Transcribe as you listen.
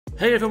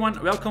Hey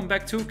everyone, welcome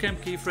back to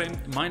Camp Keyframe.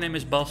 My name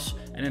is Bas,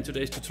 and in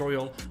today's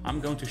tutorial I'm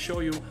going to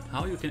show you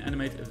how you can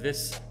animate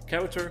this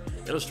character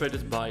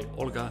illustrated by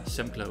Olga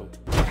Semklo.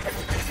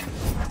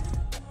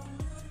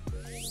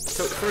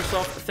 So first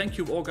off, thank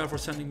you Olga for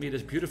sending me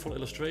this beautiful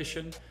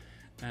illustration.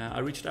 I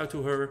reached out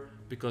to her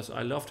because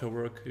I loved her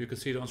work. You can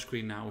see it on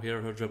screen now,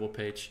 here her dribble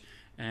page.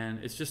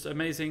 And it's just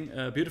amazing,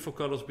 beautiful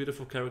colors,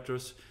 beautiful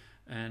characters.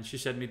 And she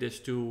sent me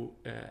this to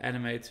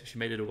animate. She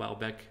made it a while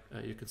back,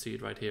 you can see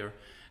it right here.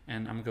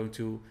 And I'm going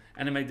to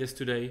animate this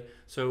today.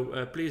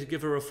 So please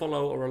give her a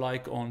follow or a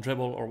like on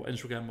Dribble or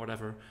Instagram,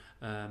 whatever.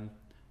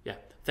 Yeah,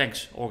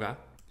 thanks Olga.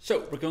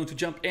 So we're going to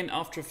jump in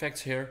After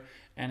Effects here.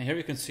 And here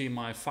you can see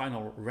my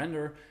final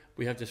render.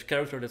 We have this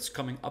character that's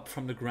coming up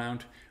from the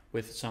ground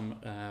with some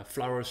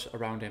flowers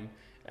around him.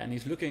 And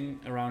he's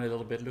looking around a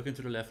little bit, looking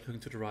to the left,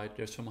 looking to the right.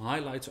 There's some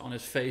highlights on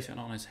his face and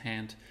on his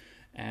hand.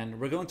 And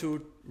we're going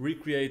to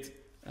recreate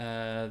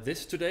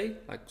this today,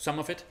 like some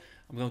of it.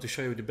 I'm going to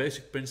show you the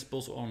basic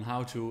principles on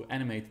how to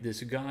animate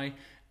this guy,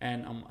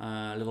 and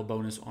a little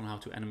bonus on how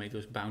to animate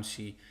those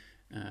bouncy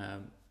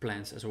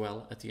plants as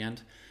well at the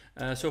end.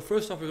 So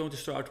first off, we're going to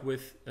start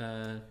with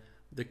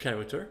the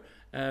character.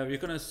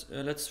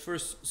 Let's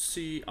first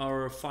see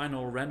our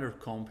final render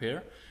comp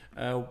here.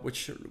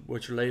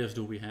 Which layers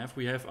do we have?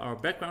 We have our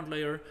background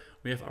layer,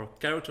 we have our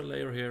character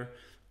layer here,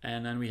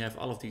 and then we have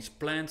all of these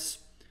plants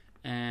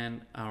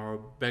and our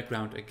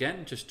background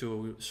again, just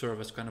to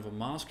serve as kind of a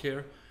mask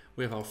here.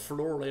 We have our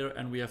floor layer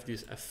and we have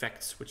these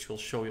effects, which I'll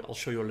show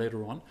you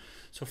later on.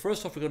 So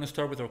first off, we're going to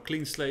start with our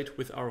clean slate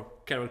with our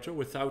character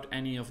without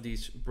any of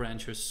these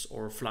branches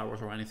or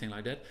flowers or anything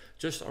like that.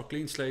 Just our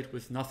clean slate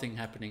with nothing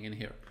happening in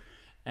here.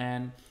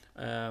 And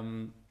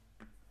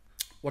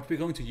what we're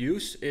going to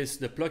use is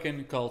the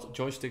plugin called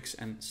Joysticks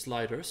and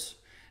Sliders.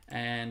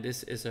 And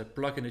this is a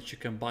plugin that you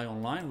can buy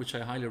online, which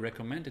I highly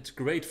recommend. It's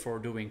great for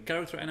doing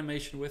character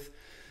animation with.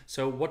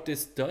 So what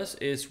this does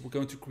is we're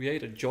going to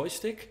create a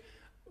joystick,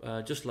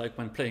 just like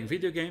when playing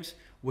video games,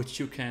 which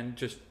you can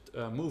just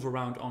move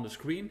around on the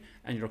screen,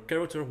 and your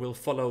character will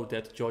follow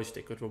that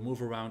joystick. It will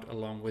move around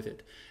along with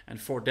it. And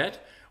for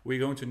that, we're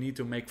going to need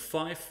to make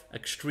 5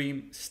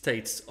 extreme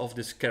states of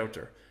this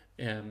character.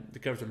 The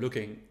character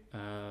looking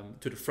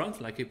to the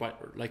front,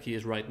 like he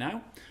is right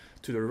now,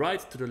 to the right,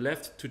 to the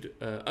left, to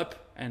the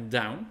up and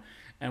down.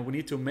 And we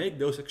need to make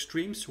those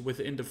extremes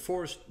within the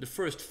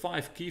first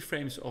 5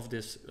 keyframes of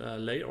this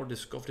layer or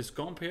of this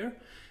comp here,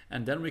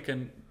 and then we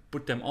can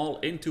put them all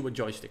into a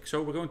joystick.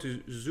 So we're going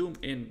to zoom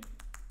in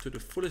to the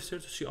fullest here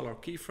to see all our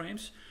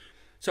keyframes.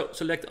 So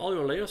select all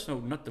your layers, no,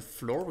 not the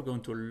floor, we're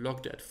going to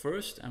lock that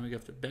first, and we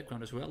have the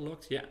background as well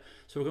locked, yeah.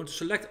 So we're going to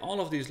select all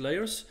of these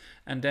layers,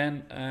 and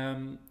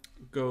then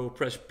go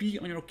press P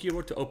on your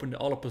keyboard to open the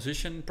all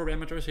position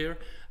parameters here,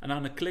 and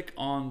I'm going to click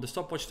on the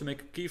stopwatch to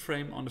make a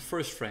keyframe on the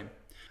first frame.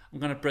 I'm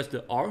going to press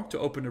the R to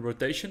open the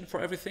rotation for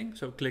everything,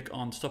 so click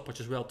on stopwatch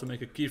as well to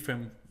make a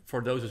keyframe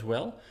for those as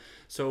well.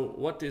 So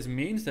what this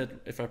means that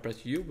if I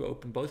press U, we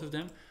open both of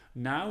them.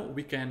 Now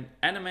we can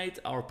animate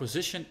our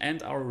position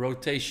and our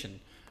rotation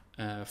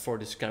for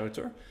this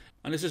character.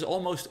 And this is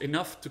almost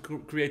enough to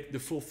create the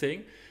full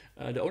thing.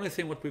 The only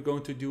thing what we're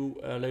going to do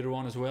later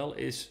on as well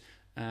is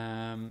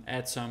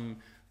add some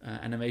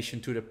animation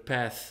to the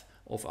path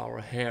of our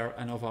hair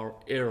and of our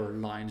ear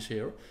lines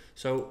here.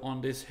 So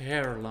on this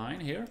hair line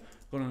here,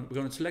 we're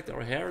going to select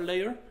our hair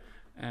layer.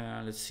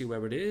 Let's see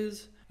where it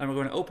is. And we're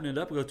going to open it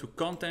up. We go to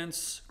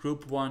Contents,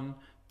 Group 1,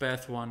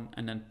 Path 1,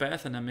 and then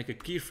Path, and then make a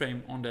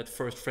keyframe on that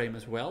first frame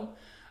as well.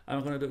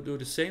 And we're going to do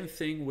the same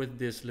thing with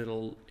this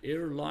little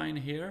ear line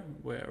here.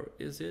 Where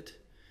is it?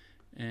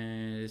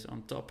 And it's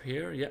on top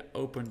here. Yeah,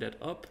 open that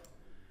up.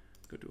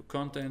 Go to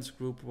Contents,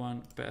 Group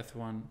 1, Path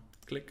 1,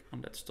 click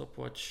on that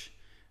stopwatch,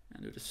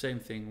 and do the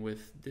same thing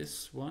with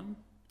this one.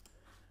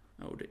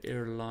 Oh, the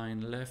ear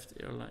line left,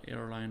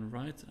 ear line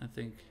right, I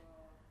think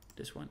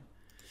this one.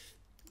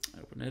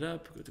 Open it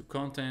up, go to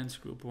Contents,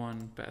 Group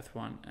 1, Path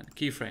 1, and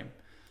Keyframe.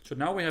 So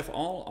now we have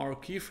all our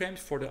keyframes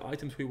for the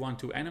items we want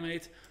to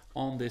animate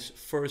on this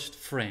first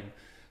frame.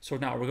 So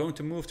now we're going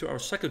to move to our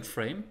second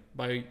frame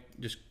by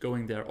just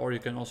going there, or you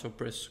can also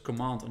press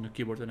Command on the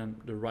keyboard and then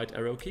the right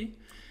arrow key.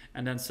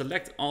 And then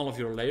select all of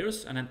your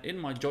layers, and then in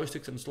my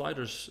Joysticks and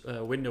Sliders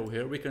window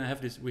here, we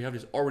have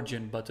this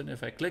origin button.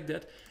 If I click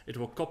that, it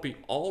will copy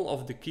all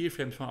of the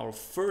keyframes from our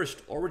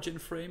first origin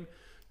frame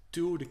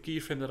to the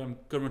keyframe that I'm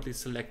currently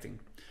selecting.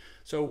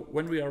 So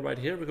when we are right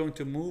here, we're going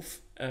to move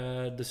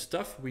the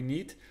stuff we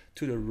need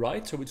to the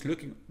right, so it's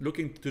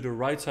looking to the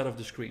right side of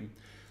the screen.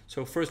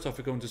 So first off,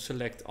 we're going to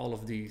select all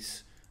of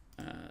these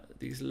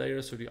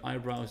layers, so the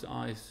eyebrows, the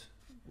eyes.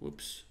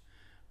 Whoops,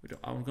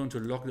 I'm going to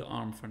lock the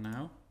arm for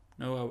now.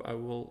 No, I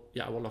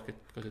will lock it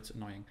because it's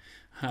annoying.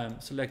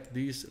 Select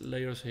these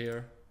layers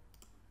here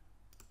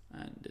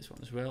and this one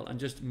as well, and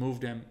just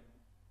move them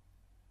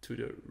to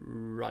the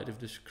right of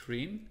the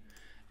screen.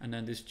 And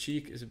then this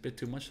cheek is a bit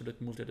too much, so let's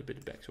move that a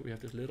bit back. So we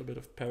have this little bit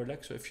of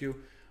parallax. So if you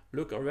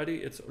look already,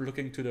 it's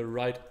looking to the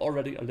right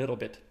already a little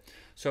bit.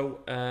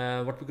 So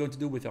what we're going to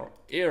do with our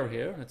ear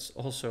here, let's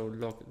also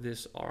lock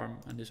this arm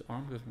and this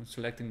arm because I'm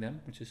selecting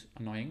them, which is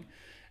annoying.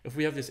 If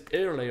we have this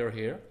ear layer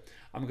here,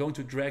 I'm going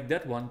to drag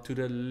that one to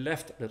the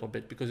left a little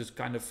bit because it's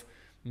kind of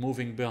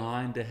moving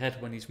behind the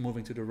head when he's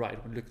moving to the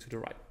right, when we look to the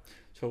right.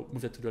 So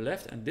move that to the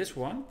left, and this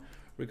one,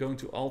 we're going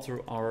to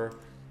alter our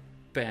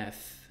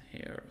path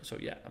here. So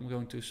yeah, I'm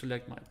going to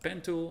select my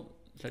pen tool,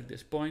 select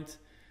this point,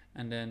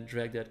 and then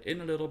drag that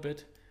in a little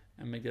bit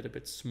and make that a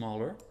bit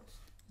smaller.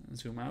 And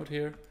zoom out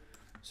here.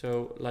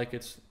 So like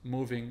it's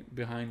moving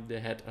behind the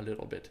head a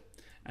little bit.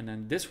 And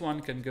then this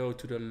one can go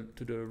to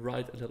the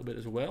right a little bit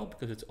as well,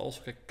 because it's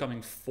also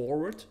coming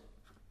forward.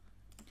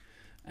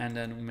 And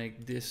then we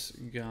make this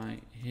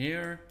guy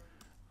here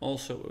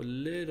also a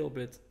little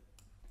bit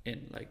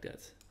in like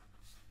that.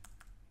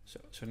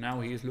 So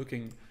now he is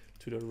looking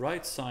to the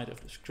right side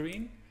of the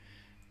screen.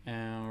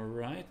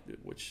 Right,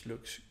 which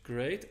looks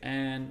great.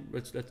 And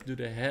let's do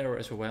the hair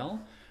as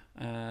well.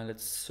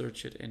 Let's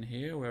search it in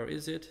here. Where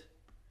is it?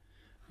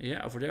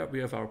 Yeah, over there we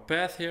have our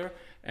path here,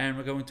 and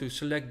we're going to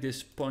select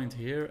this point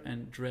here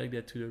and drag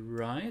that to the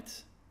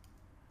right,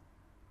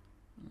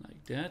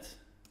 like that.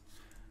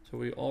 So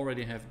we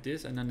already have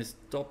this, and then this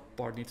top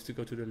part needs to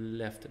go to the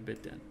left a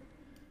bit then.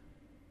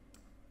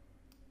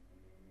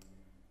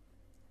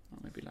 Or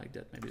maybe like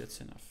that, maybe that's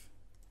enough.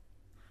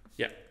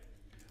 Yeah.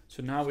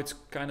 So now it's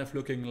kind of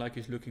looking like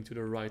he's looking to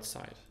the right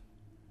side.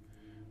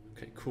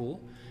 Okay,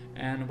 cool.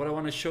 And what I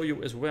want to show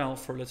you as well,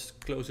 let's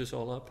close this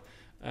all up,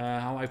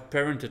 how I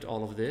parented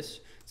all of this.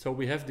 So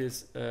we have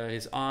this,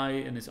 his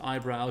eye and his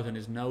eyebrows and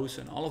his nose,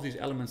 and all of these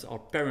elements are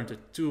parented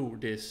to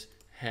this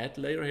head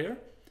layer here.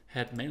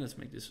 Head main, let's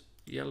make this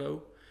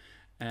yellow.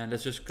 And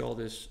let's just call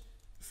this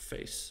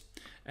face.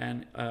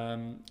 And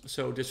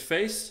so this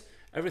face,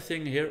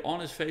 everything here on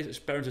his face is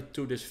parented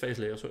to this face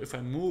layer. So if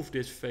I move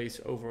this face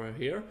over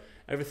here,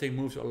 everything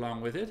moves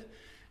along with it.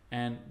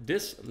 And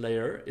this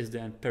layer is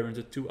then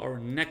parented to our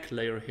neck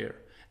layer here.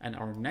 And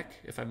our neck,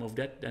 if I move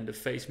that, then the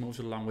face moves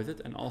along with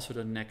it. And also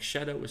the neck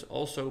shadow is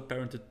also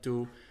parented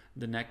to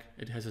the neck.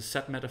 It has a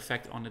set matte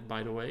effect on it,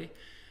 by the way.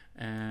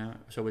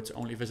 So it's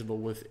only visible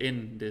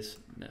within this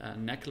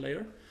neck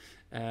layer.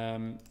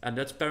 And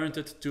that's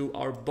parented to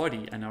our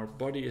body. And our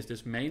body is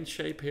this main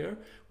shape here,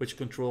 which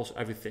controls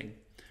everything.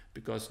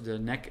 Because the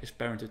neck is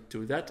parented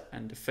to that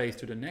and the face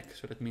to the neck.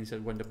 So that means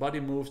that when the body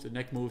moves, the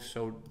neck moves,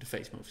 so the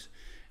face moves.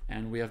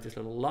 And we have this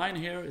little line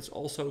here. It's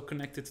also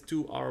connected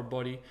to our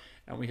body.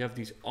 And we have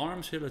these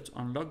arms here. Let's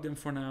unlock them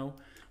for now.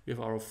 We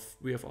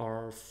have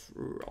our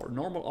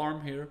normal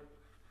arm here.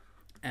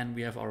 And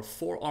we have our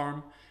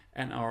forearm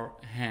and our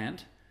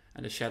hand.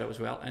 And the shadow as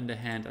well. And the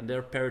hand. And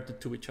they're parented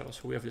to each other.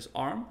 So we have this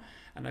arm.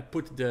 And I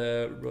put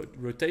the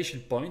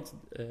rotation point,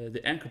 the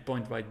anchor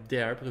point right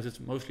there. Because it's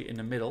mostly in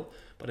the middle.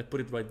 But I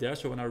put it right there.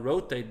 So when I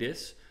rotate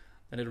this,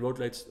 then it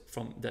rotates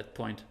from that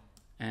point.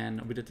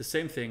 And we did the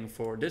same thing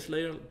for this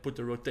layer, put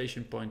the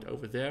rotation point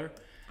over there,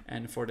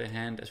 and for the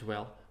hand as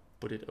well,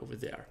 put it over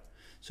there.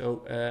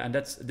 So, and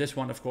this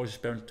one of course is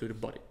parented to the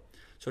body.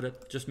 So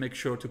that just make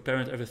sure to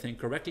parent everything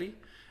correctly.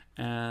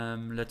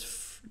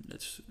 Let's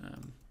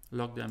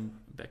lock them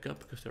back up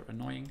because they're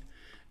annoying.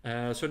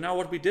 So now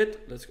what we did,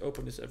 let's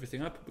open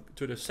everything up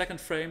to the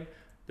second frame.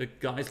 The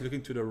guy is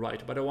looking to the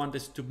right, but I want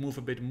this to move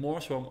a bit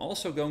more. So I'm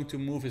also going to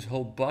move his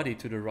whole body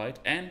to the right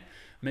and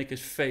make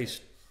his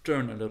face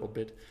turn a little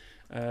bit.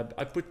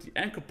 I put the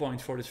anchor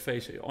point for this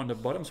face on the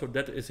bottom, so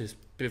that is his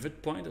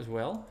pivot point as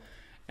well.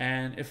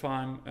 And if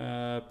I'm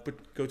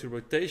go to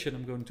rotation,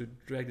 I'm going to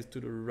drag this to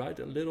the right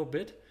a little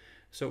bit.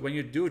 So when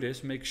you do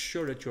this, make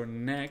sure that your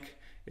neck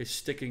is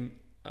sticking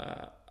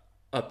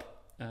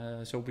up.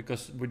 So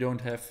because we don't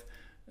have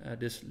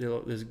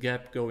this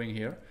gap going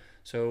here,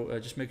 so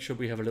just make sure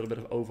we have a little bit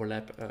of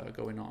overlap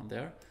going on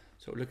there.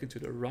 So looking to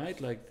the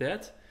right like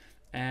that.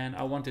 And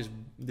I want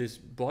this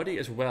body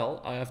as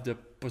well. I have the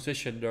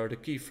position there, the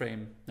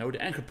keyframe, no,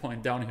 the anchor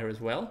point down here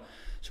as well.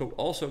 So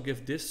also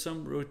give this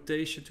some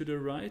rotation to the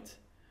right,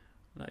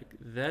 like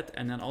that,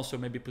 and then also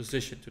maybe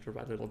position to the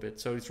right a little bit.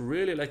 So it's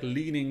really like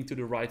leaning to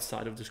the right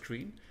side of the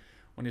screen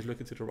when he's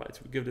looking to the right.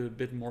 So we give it a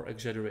bit more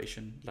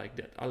exaggeration like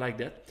that. I like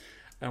that.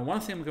 And one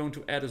thing I'm going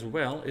to add as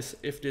well is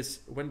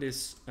when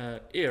this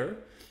ear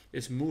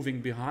is moving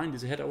behind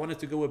his head, I want it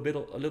to go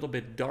a little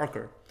bit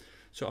darker.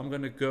 So I'm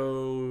going to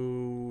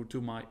go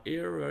to my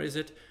ear. Where is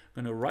it?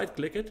 I'm going to right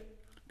click it,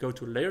 go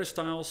to layer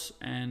styles,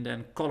 and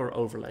then color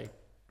overlay.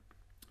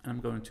 And I'm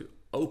going to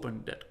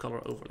open that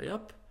color overlay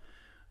up.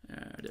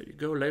 There you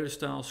go, layer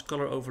styles,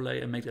 color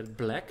overlay, and make that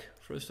black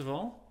first of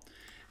all.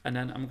 And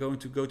then I'm going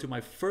to go to my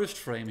first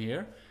frame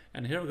here.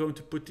 And here I'm going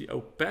to put the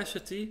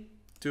opacity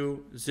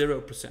to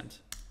 0%,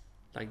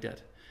 like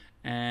that.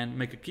 And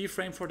make a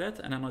keyframe for that.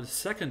 And then on the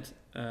second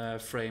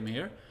frame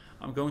here,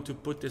 I'm going to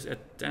put this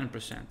at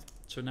 10%.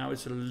 So now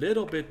it's a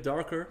little bit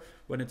darker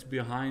when it's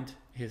behind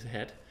his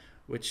head,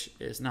 which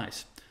is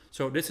nice.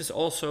 So this is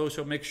also,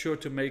 so make sure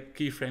to make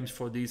keyframes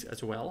for these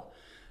as well.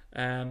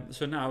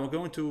 So now we're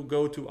going to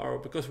go to our,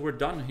 because we're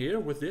done here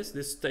with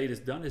this state is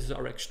done. This is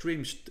our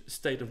extreme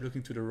state of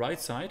looking to the right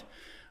side.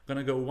 I'm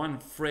going to go one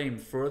frame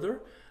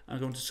further. I'm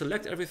going to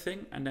select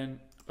everything and then,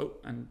 oh,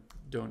 and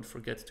don't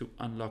forget to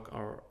unlock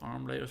our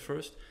arm layers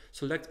first.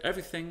 Select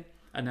everything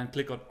and then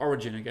click on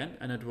origin again,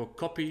 and it will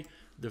copy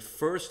the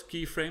first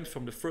keyframes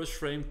from the first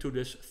frame to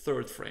this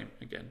third frame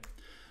again.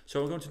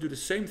 So we're going to do the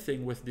same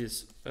thing with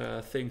these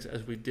things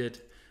as we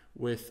did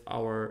with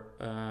our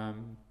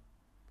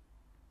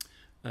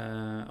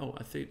oh,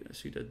 I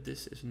see that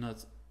this is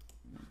not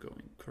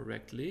going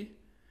correctly.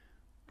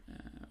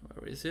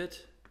 Where is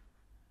it?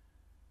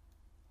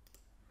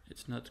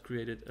 It's not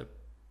created a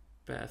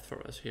path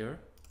for us here.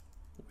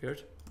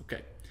 Weird.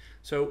 Okay.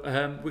 So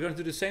we're going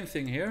to do the same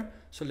thing here.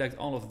 Select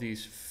all of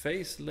these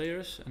face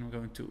layers, and we're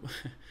going to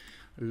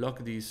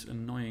lock these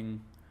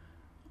annoying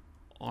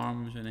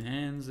arms and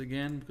hands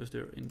again because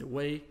they're in the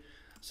way.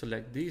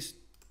 Select these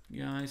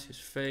guys, his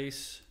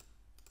face.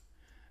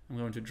 I'm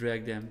going to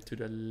drag them to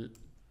the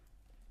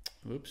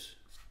whoops.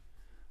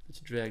 Let's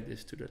drag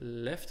this to the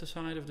left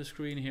side of the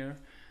screen here.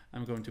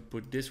 I'm going to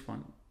put this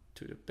one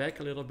to the back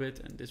a little bit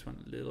and this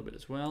one a little bit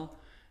as well.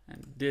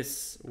 And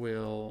this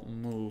will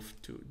move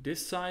to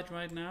this side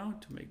right now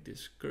to make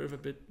this curve a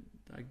bit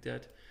like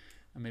that.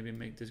 And maybe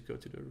make this go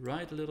to the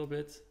right a little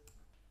bit.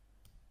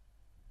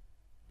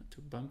 Not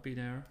too bumpy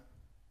there.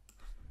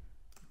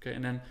 Okay,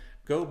 and then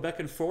go back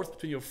and forth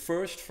between your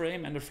first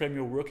frame and the frame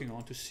you're working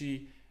on to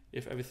see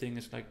if everything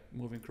is like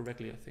moving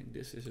correctly. I think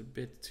this is a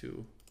bit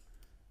too,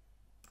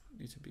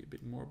 needs to be a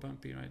bit more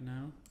bumpy right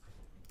now.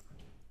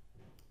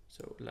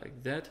 So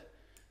like that.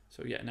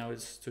 So yeah, now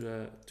it's to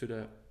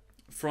the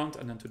front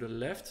and then to the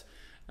left.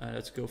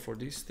 Let's go for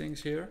these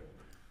things here.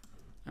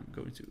 I'm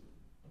going to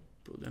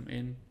pull them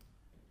in,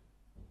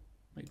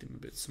 make them a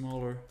bit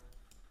smaller,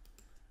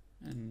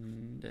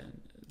 and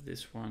then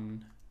this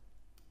one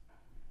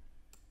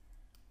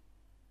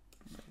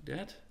like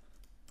that.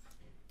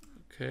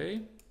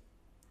 Okay.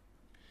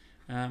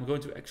 I'm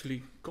going to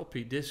actually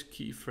copy this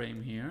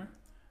keyframe here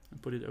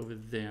and put it over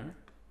there.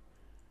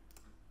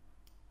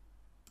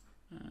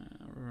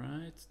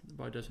 Right.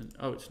 Why doesn't?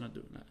 Oh, it's not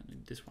doing that. I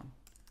need this one.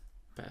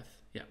 Path.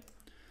 Yeah.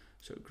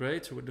 So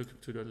great. So we're looking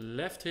to the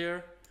left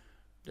here.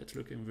 That's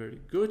looking very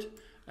good.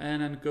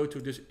 And then go to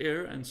this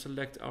ear and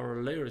select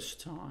our layer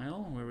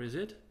style. Where is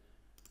it?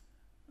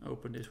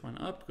 Open this one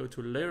up. Go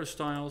to layer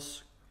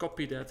styles.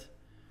 Copy that.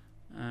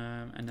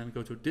 And then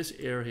go to this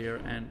ear here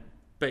and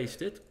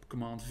paste it.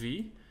 Command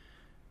V.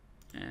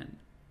 And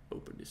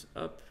open this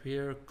up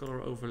here.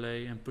 Color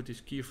overlay and put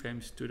these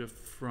keyframes to the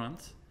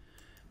front.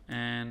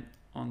 And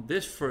on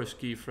this first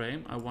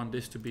keyframe, I want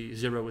this to be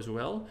 0 as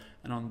well.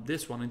 And on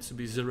this one, it needs to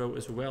be 0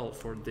 as well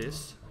for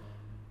this.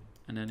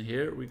 And then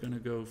here, we're going to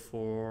go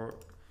for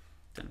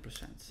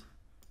 10%.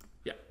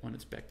 Yeah, when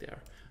it's back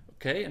there.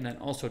 Okay, and then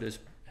also this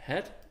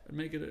head,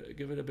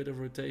 give it a bit of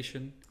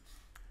rotation.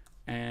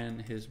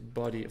 And his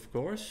body, of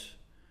course.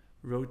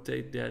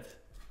 Rotate that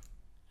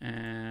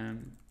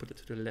and put it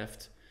to the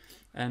left.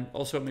 And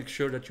also make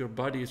sure that your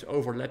body is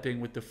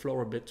overlapping with the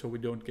floor a bit so we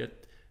don't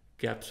get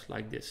gaps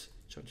like this.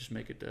 So just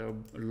make it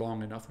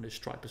long enough on this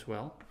stripe as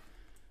well.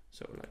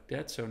 So like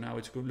that. So now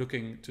it's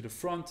looking to the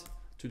front,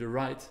 to the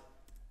right,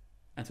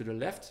 and to the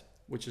left,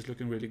 which is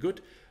looking really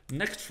good.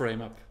 Next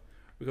frame up,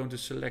 we're going to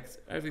select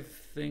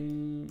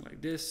everything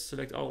like this,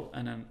 select all,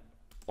 and then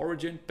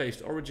origin,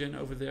 paste origin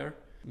over there.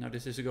 Now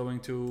this is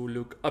going to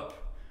look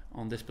up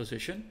on this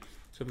position.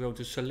 So we're going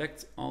to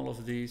select all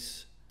of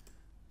these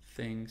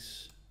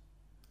things.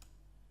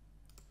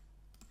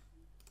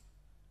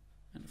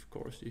 And of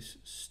course these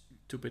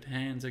stupid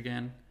hands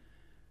again,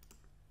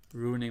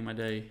 ruining my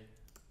day.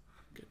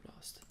 Get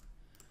lost.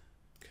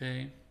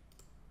 Okay.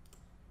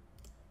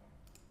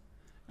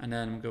 And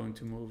then I'm going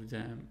to move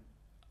them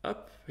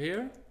up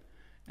here.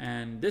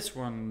 And this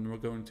one, we're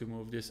going to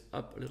move this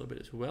up a little bit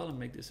as well and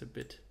make this a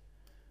bit,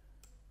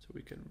 so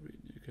you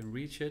can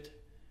reach it.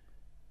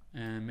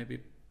 And maybe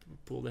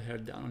pull the hair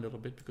down a little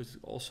bit because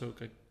it's also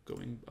like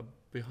going up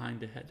behind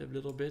the head a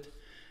little bit.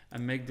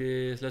 And make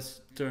this,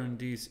 let's turn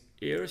these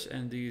ears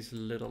and these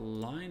little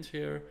lines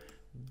here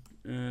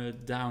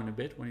down a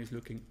bit when he's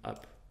looking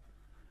up.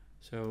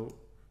 So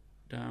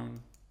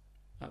down,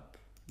 up,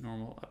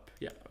 normal, up.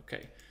 Yeah,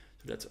 okay.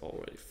 So that's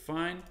already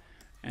fine.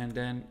 And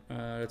then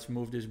let's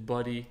move this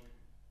body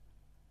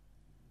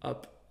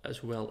up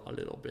as well a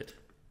little bit.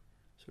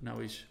 So now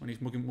when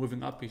he's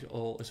moving up,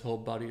 his whole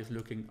body is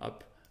looking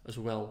up as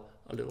well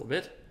a little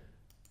bit.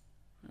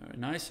 Very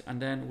nice.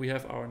 And then we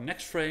have our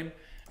next frame.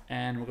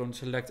 And we're going to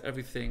select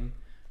everything,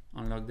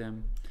 unlock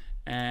them,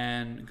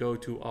 and go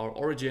to our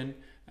origin,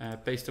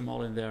 paste them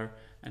all in there,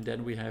 and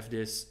then we have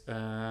this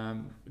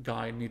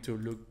guy need to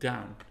look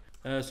down.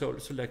 So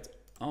select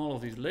all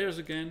of these layers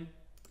again.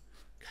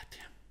 God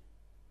damn.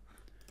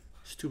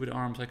 Stupid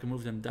arms, I can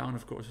move them down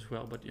of course as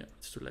well, but yeah,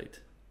 it's too late.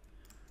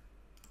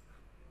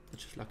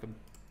 Let's just lock them.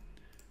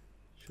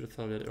 Should have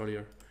thought of that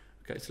earlier.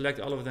 Okay, select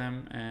all of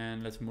them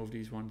and let's move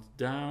these ones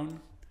down.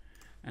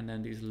 And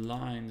then these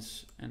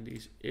lines and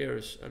these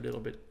ears a little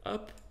bit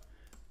up.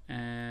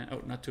 And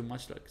oh, not too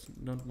much, like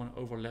don't want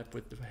to overlap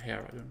with the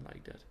hair. I don't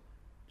like that.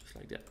 Just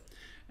like that.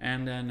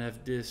 And then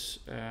have this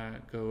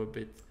go a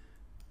bit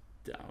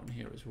down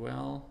here as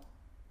well.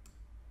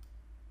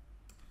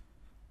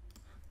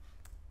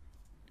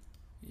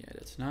 Yeah,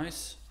 that's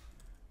nice.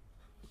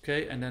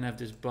 Okay, and then have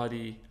this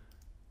body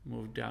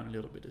move down a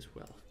little bit as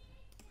well.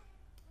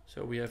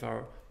 So we have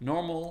our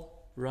normal,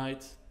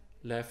 right,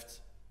 left,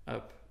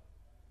 up.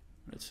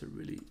 That's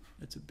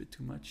a bit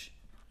too much,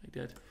 like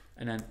that.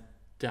 And then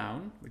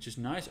down, which is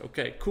nice.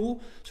 Okay,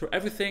 cool. So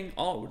everything,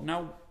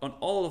 now on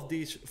all of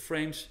these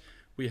frames,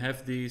 we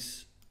have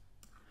these,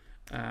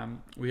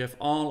 we have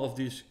all of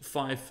these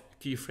 5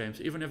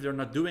 keyframes. Even if they're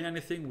not doing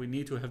anything, we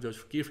need to have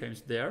those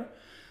keyframes there.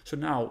 So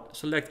now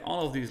select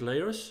all of these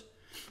layers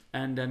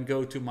and then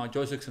go to my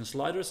joysticks and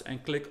sliders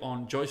and click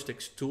on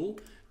joysticks tool,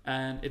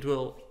 and it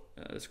will,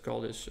 let's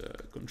call this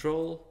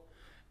control.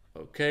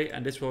 Okay,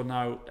 and this will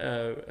now,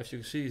 as you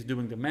can see, is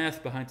doing the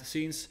math behind the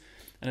scenes,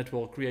 and it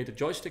will create a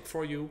joystick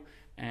for you,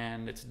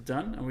 and it's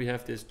done. And we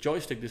have this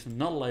joystick, this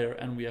null layer,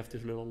 and we have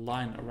this little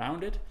line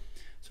around it.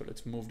 So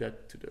let's move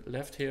that to the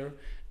left here.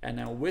 And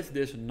now with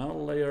this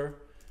null layer,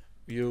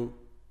 you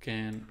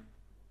can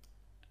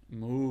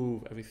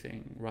move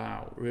everything.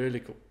 Wow, really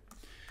cool.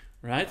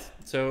 Right?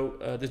 So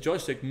the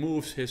joystick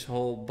moves his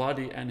whole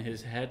body and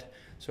his head.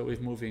 So he's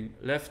moving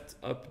left,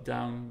 up,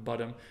 down,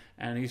 bottom,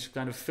 and he's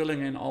kind of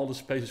filling in all the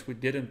spaces we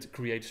didn't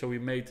create. So we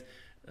made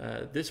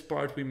this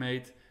part we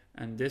made,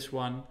 and this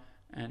one,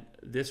 and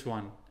this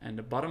one, and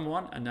the bottom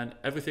one, and then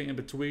everything in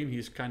between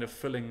he's kind of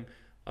filling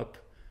up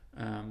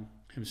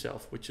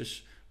himself, which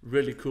is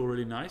really cool,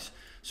 really nice.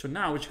 So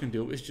now what you can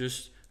do is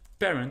just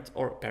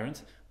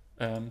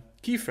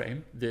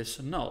keyframe this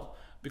null,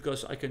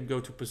 because I can go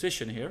to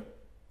position here,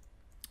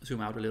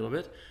 zoom out a little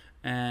bit,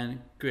 and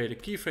create a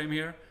keyframe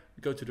here,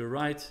 go to the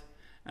right,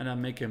 and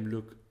then make him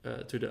look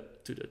to the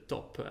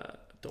top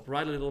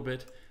right a little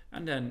bit,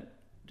 and then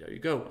there you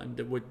go. And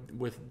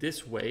with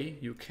this way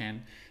you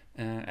can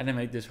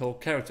animate this whole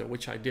character,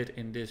 which I did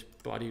in this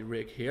body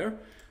rig here,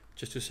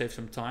 just to save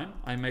some time.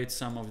 I made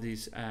some of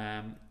these.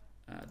 I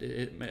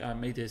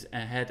made his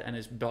head and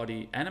his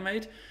body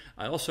animate.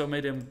 I also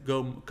made him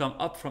come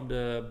up from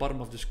the bottom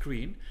of the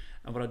screen.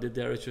 And what I did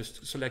there is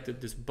just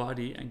selected this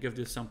body and give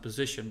this some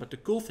position. But the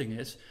cool thing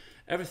is,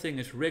 everything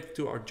is rigged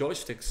to our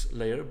joysticks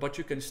layer, but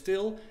you can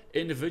still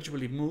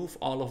individually move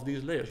all of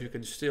these layers. You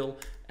can still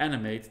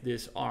animate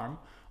this arm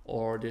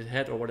or this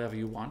head or whatever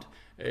you want.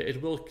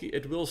 It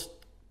will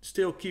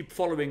still keep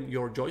following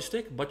your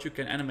joystick, but you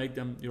can animate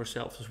them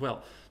yourself as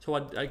well. So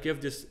I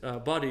give this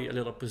body a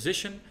little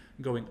position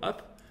going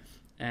up,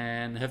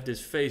 and have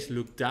this face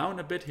look down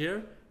a bit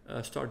here,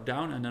 start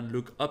down and then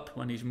look up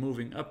when he's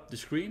moving up the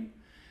screen,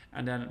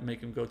 and then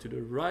make him go to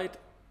the right,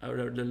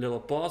 the little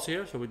pause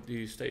here, so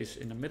he stays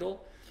in the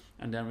middle,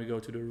 and then we go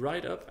to the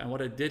right up. And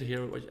what I did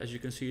here, as you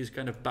can see, is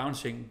kind of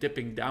bouncing,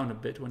 dipping down a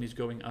bit when he's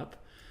going up.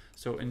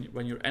 So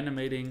when you're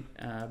animating,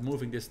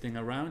 moving this thing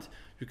around,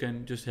 you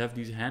can just have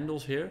these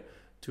handles here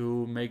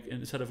to make,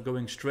 instead of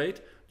going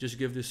straight, just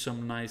give this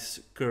some nice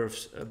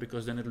curves,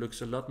 because then it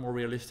looks a lot more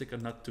realistic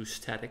and not too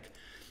static.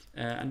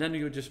 And then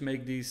you just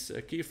make these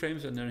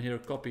keyframes, and then here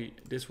copy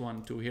this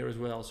one to here as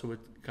well, so it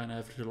kind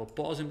of has a little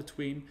pause in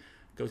between.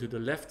 Go to the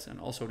left, and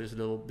also this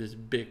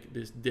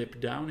dip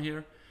down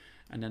here,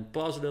 and then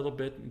pause a little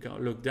bit, and go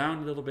look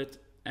down a little bit,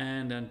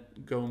 and then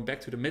going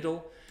back to the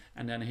middle.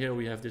 And then here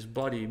we have this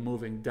body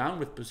moving down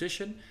with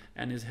position,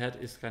 and his head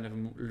is kind of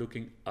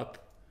looking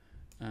up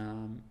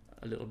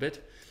a little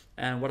bit.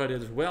 And what I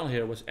did as well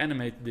here was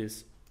animate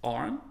this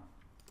arm.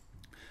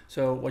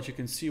 So what you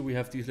can see, we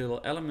have these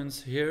little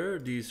elements here,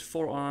 these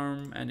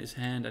forearm and his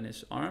hand and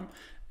his arm.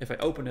 If I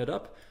open it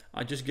up,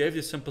 I just gave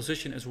this some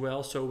position as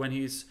well. So when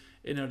he's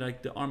in there,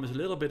 like the arm is a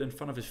little bit in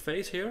front of his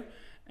face here,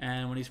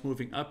 and when he's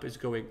moving up, it's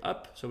going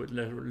up. So it's a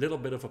little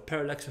bit of a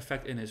parallax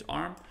effect in his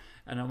arm.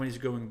 And then when he's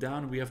going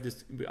down, we have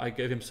this, I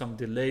gave him some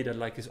delay that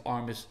like his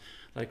arm is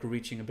like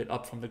reaching a bit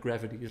up from the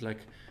gravity. It's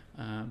like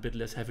a bit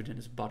less heavy than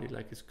his body,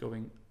 like it's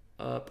going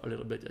up a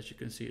little bit. As you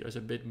can see, there's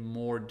a bit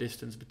more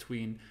distance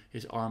between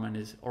his arm and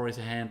his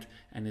hand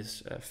and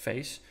his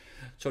face.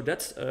 So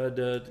that's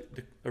a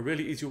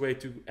really easy way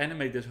to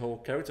animate this whole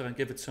character and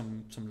give it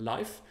some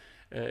life.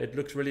 It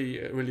looks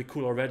really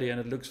cool already, and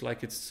it looks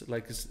like it's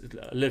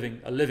a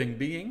living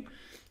being.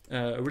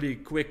 A really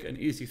quick and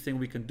easy thing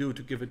we can do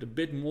to give it a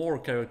bit more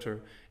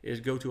character is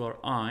go to our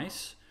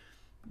eyes,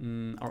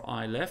 our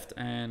eye left,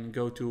 and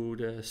go to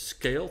the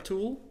scale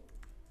tool.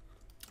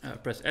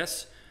 Press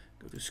S,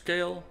 go to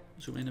scale,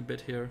 zoom in a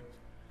bit here,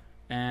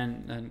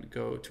 and then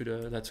go to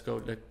the, let's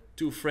go like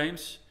 2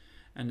 frames,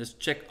 and just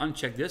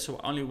uncheck this. So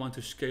I only want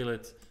to scale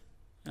it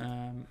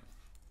on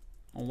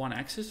one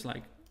axis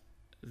like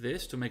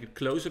this to make it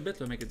close a bit,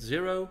 to make it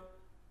 0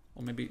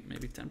 or maybe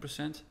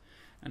 10%,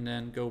 and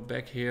then go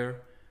back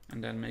here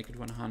and then make it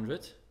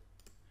 100.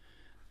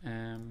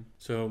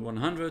 So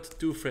 100,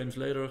 2 frames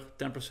later,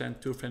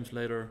 10%, 2 frames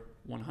later,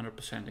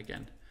 100%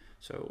 again.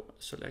 So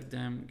select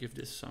them, give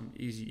this some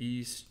easy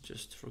ease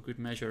just for good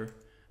measure,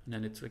 and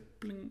then it's like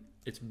bling,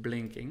 it's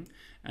blinking.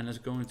 And it's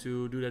going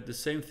to do that the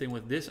same thing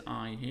with this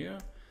eye here.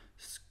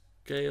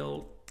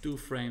 Scale 2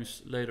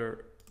 frames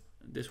later,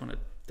 this one at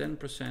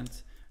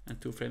 10%,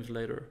 and 2 frames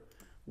later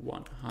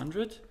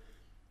 100.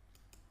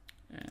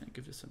 And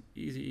give this some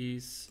easy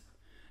ease.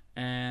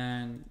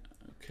 And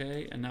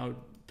okay, and now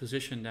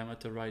position them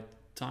at the right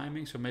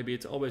timing. So maybe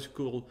it's always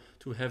cool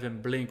to have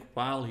him blink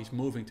while he's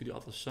moving to the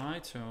other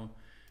side. So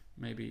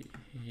maybe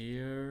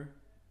here,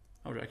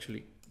 oh, they're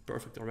actually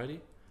perfect already.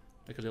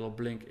 Like a little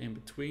blink in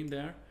between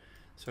there.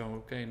 So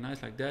okay,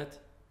 nice like that.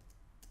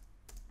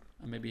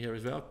 And maybe here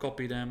as well,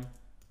 copy them,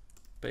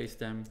 paste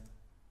them,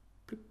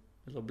 bloop,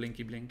 little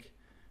blinky blink.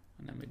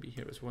 And then maybe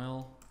here as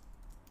well.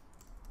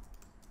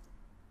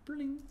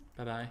 Bling,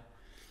 bye bye.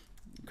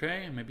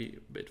 Okay, and maybe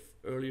a bit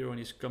earlier when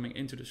he's coming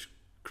into the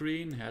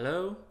screen.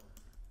 Hello,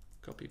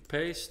 copy,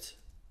 paste,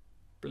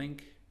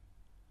 blink,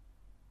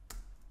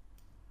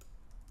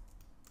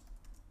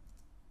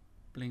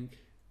 blink,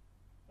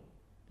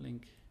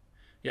 blink.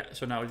 Yeah,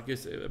 so now it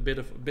gives a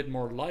bit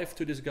more life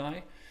to this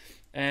guy.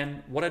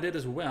 And what I did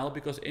as well,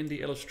 because in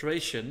the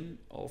illustration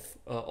of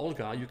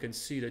Olga, you can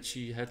see that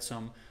she had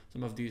some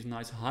of these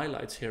nice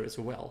highlights here as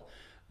well.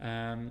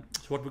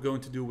 So what we're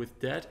going to do with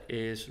that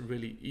is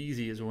really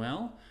easy as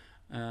well.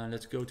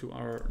 Let's go to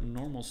our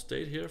normal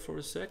state here for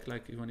a sec,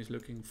 like when he's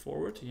looking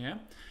forward. Yeah,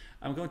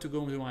 I'm going to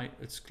go into my,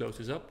 let's close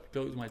this up,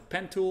 go to my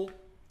pen tool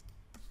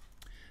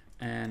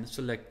and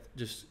select,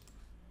 just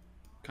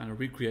kind of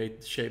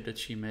recreate the shape that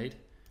she made.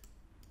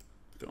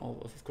 You can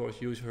of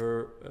course use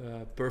her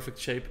perfect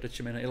shape that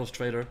she made in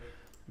Illustrator.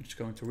 I'm just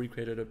going to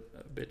recreate it a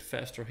bit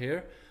faster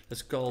here.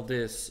 Let's call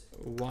this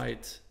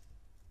white,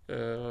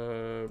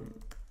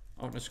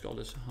 let's call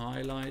this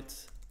highlight.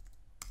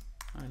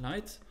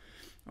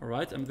 All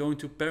right, I'm going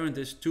to parent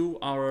this to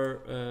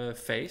our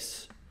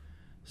face.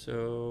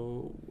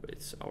 So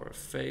it's our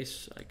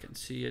face, I can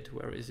see it,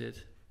 where is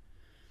it?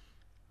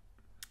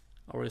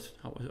 Or is,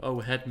 oh,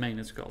 head main,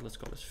 let's call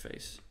this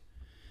face.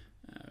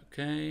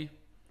 Okay,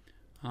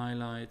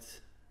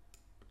 highlight,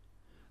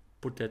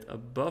 put that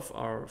above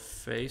our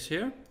face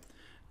here,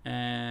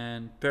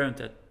 and parent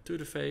that to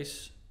the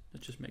face.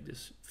 Let's just make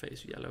this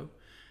face yellow.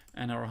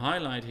 And our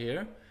highlight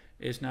here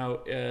is now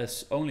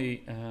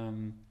only,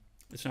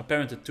 it's now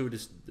parented to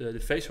this, the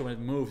face, so when it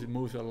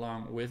moves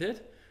along with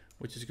it,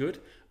 which is good,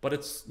 but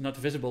it's not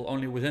visible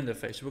only within the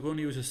face. So we're going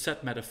to use a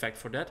set matte effect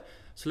for that.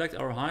 Select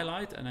our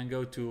highlight and then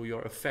go to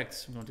your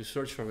effects. I'm going to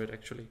search for it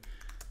actually.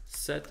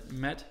 Set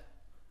matte.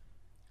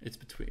 It's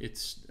between,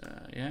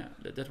 yeah,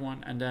 that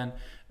one. And then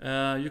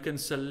you can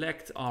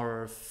select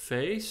our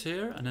face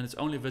here, and then it's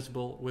only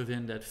visible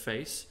within that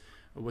face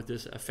with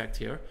this effect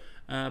here.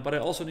 But I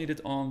also need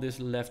it on this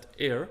left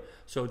ear.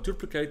 So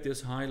duplicate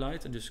this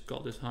highlight and just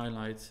call this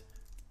highlight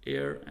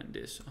ear and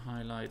this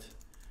highlight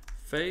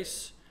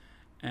face.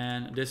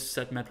 And this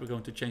set matte, we're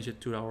going to change it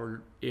to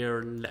our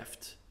ear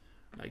left,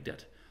 like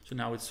that. So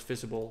now it's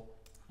visible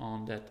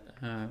on that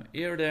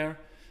ear there.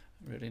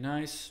 Really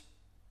nice.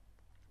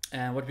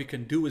 And what we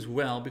can do as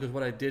well, because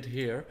what I did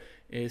here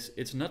is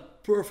it's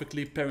not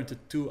perfectly parented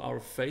to our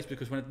face,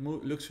 because when it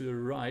looks to the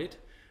right,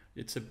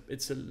 it's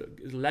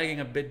lagging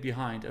a bit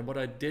behind. And what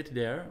I did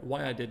there,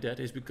 why I did that,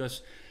 is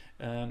because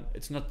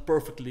it's not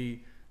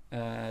perfectly,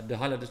 the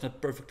highlight is not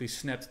perfectly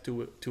snapped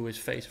to his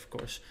face, of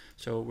course.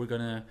 So we're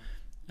gonna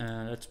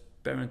let's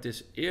parent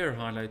this ear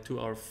highlight to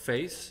our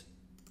face,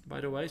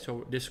 by the way.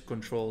 So this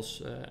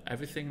controls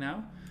everything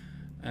now.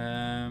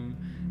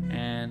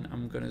 And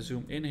I'm gonna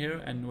zoom in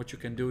here, and what you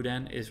can do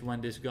then is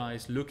when this guy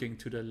is looking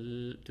to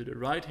the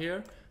right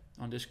here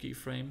on this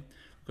keyframe, I'm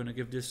gonna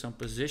give this some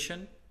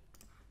position,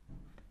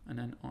 and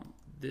then on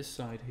this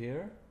side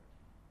here,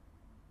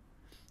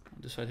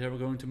 we're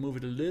going to move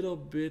it a little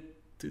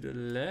bit to the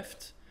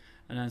left,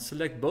 and then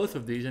select both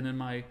of these. And in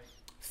my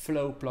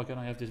flow plugin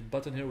I have this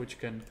button here which you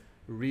can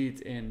read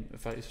in.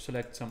 If I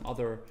select some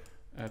other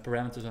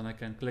parameters and I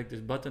can click this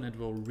button, it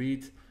will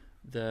read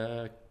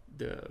the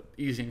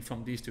easing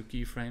from these two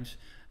keyframes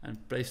and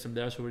place them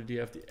there, so we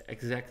have the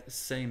exact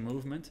same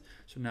movement.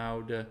 So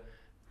now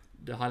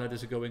the highlight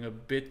is going a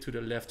bit to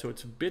the left, so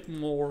it's a bit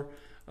more,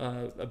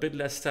 a bit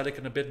less static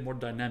and a bit more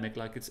dynamic,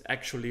 like it's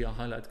actually a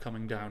highlight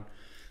coming down.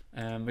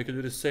 We can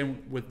do the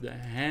same with the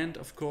hand,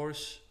 of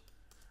course.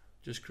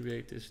 Just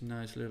create this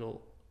nice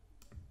little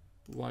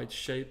white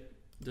shape.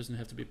 It doesn't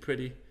have to be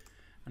pretty.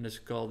 And let's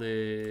call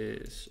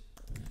this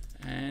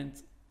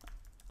hand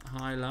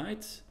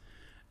highlight.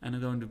 And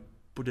I'm going to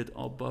put it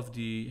above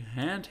the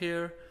hand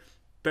here,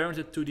 parent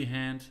it to the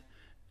hand,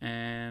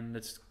 and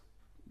let's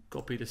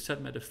copy the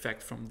set matte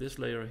effect from this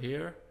layer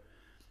here,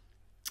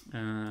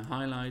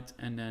 highlight,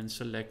 and then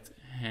select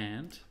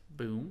hand,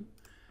 boom.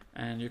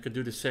 And you could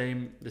do the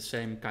same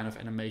kind of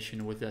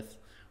animation with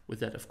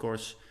that, of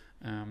course,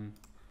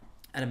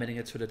 animating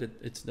it so that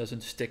it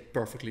doesn't stick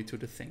perfectly to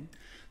the thing.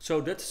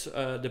 So that's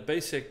the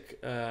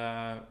basic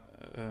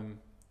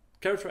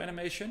character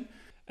animation.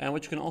 And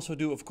what you can also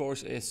do, of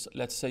course, is,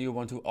 let's say you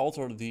want to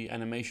alter the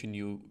animation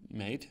you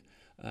made.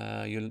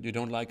 You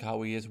don't like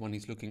how he is when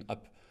he's looking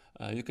up.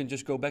 You can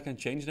just go back and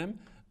change them.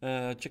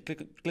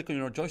 Click on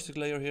your joystick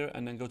layer here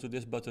and then go to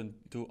this button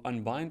to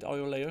unbind all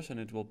your layers, and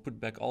it will put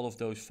back all of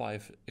those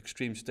 5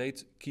 extreme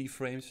state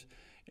keyframes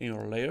in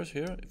your layers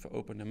here. If I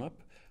open them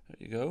up, there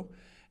you go.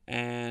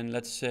 And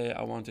let's say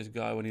I want this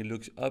guy, when he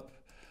looks up,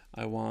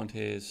 I want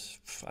his,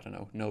 I don't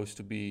know, nose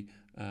to be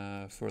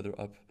further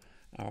up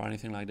or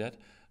anything like that.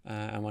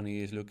 And when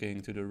he is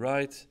looking to the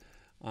right,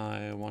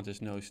 I want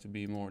his nose to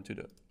be more to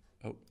the,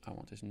 I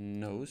want his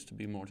nose to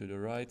be more to the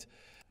right.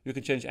 You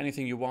can change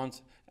anything you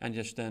want and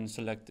just then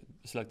select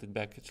it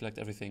back, select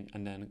everything,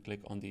 and then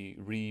click on the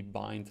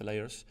rebind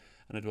layers,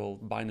 and it will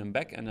bind them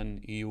back, and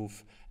then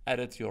you've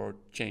added your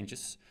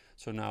changes.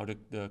 So now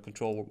the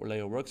control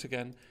layer works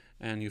again,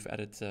 and you've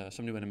added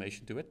some new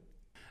animation to it.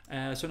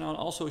 So now I'll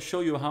also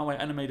show you how I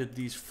animated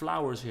these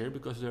flowers here,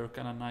 because they're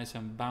kind of nice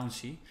and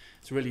bouncy.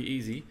 It's really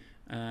easy.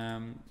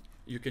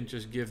 You can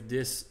just give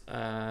this,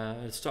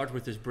 start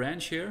with this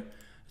branch here.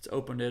 Let's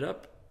open it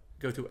up.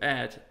 Go to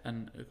add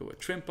and go with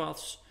trim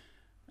paths.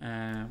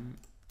 I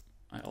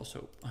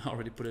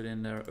already put it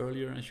in there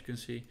earlier, as you can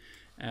see.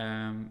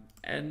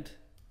 And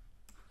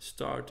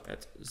start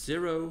at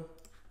 0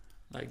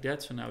 like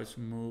that. So now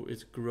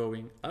it's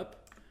growing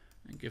up,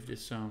 and give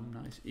this some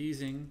nice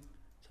easing,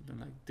 something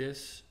like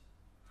this.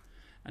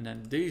 And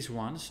then these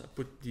ones, I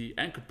put the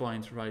anchor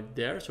point right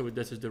there. So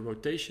this is the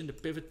rotation, the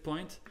pivot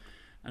point,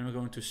 and we're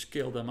going to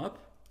scale them up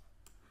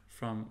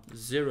from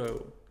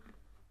 0.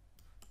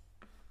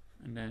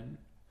 And then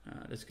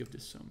let's give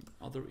this some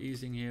other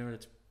easing here.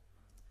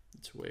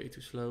 It's way too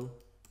slow.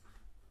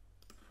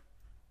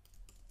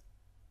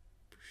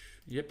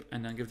 Yep,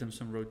 and then give them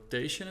some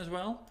rotation as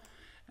well.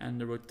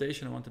 And the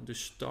rotation, I want them to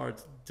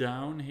start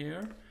down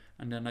here,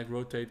 and then like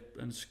rotate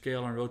and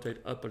scale and rotate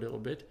up a little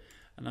bit.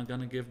 And I'm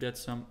gonna give that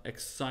some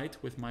excite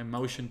with my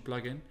motion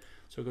plugin.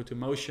 So go to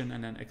motion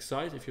and then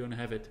excite. If you want to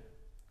have it,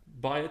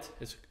 buy it.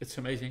 It's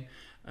amazing.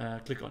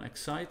 Click on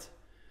excite,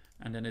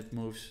 and then it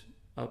moves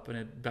up and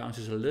it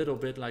bounces a little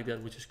bit like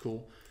that, which is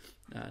cool.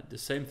 The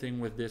same thing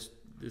with this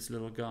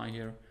little guy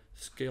here.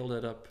 Scale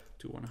that up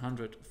to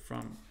 100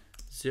 from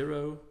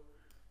 0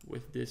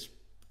 with this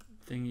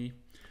thingy.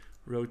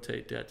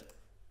 Rotate that,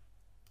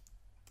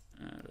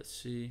 let's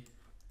see,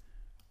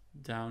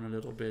 down a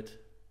little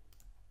bit,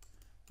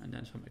 and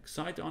then some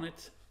excite on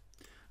it.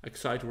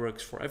 Excite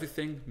works for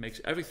everything, makes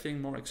everything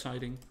more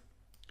exciting.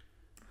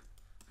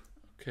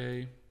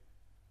 Okay.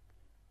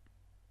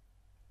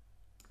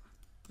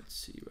 Let's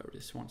see where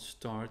this one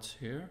starts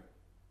here.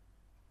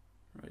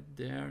 Right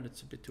there,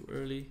 that's a bit too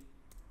early.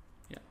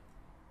 Yeah.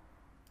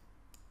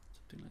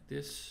 Something like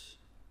this.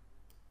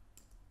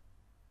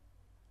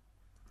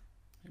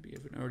 Maybe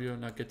even earlier,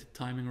 now get the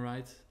timing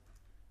right.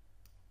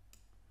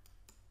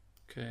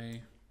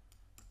 Okay.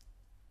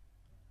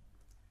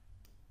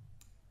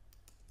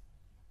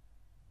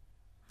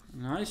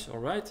 Nice, all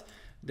right.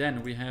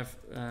 Then we have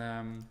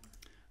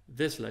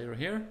this layer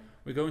here.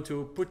 We're going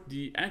to put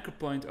the anchor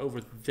point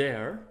over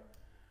there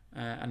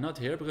and not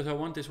here, because I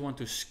want this one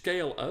to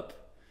scale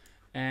up.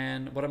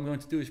 And what I'm going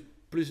to do is,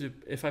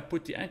 if I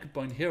put the anchor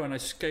point here and I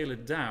scale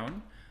it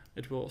down,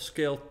 it will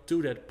scale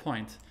to that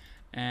point.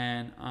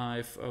 And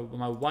I've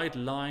my white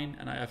line,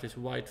 and I have this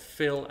white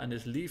fill and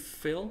this leaf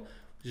fill,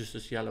 which is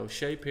this yellow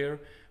shape here.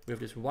 We have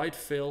this white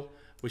fill,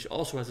 which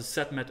also has a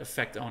set matte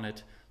effect on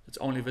it. It's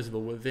only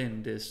visible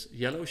within this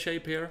yellow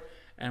shape here,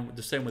 and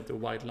the same with the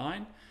white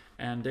line.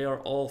 And they are,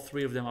 all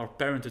 3 of them are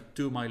parented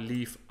to my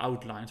leaf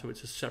outline, so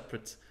it's a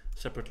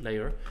separate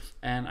layer.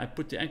 And I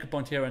put the anchor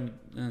point here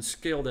and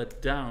scale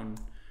that down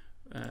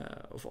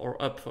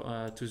or up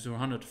to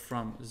 100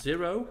 from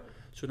 0.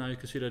 So now you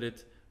can see that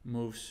it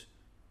moves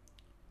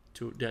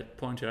to that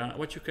point here. And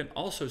what you can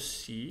also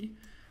see,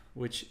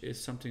 which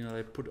is something that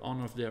I put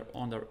on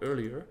there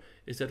earlier,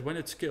 is that when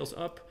it scales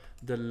up,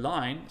 the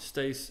line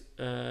stays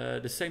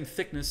the same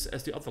thickness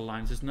as the other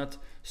lines. It's not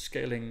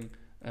scaling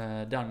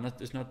down.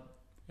 It's not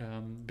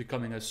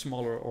becoming a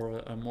smaller or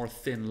a more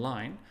thin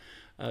line,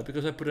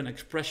 because I put an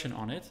expression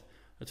on it.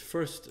 Let's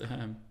first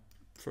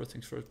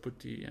things first, put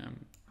the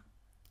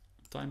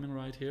timing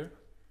right here.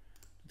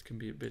 It can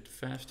be a bit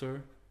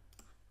faster.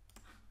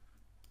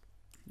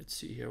 Let's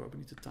see here what we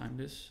need to time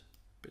this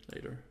a bit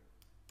later.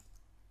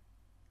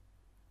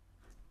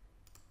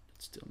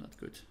 It's still not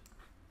good.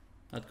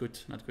 Not good,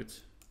 not good.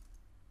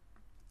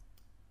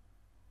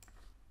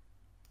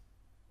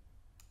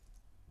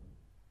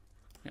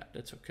 Yeah,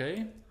 that's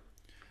okay.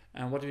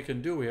 And what we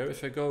can do here,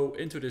 if I go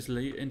into this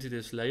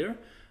layer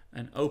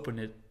and open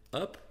it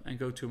up and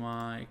go to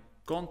my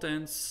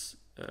contents,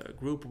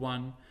 group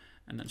 1,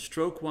 and then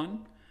stroke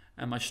 1,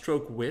 and my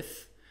stroke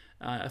width,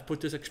 I've put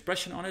this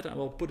expression on it. I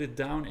will put it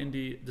down in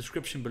the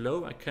description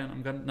below.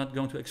 I'm not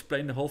going to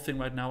explain the whole thing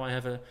right now. I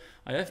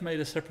have made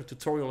a separate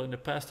tutorial in the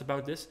past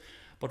about this.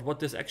 But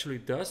what this actually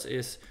does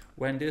is,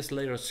 when this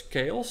layer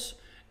scales,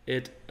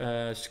 it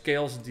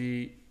scales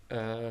the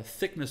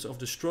thickness of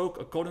the stroke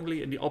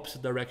accordingly in the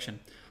opposite direction.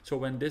 So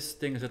when this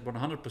thing is at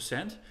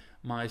 100%,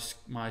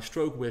 my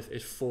stroke width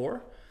is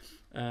 4.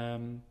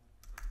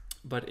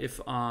 But if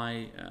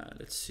I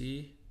let's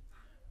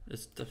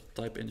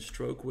type in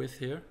stroke width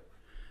here.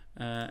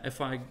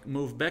 If I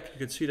move back,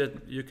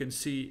 you can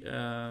see, oh,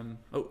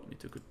 I need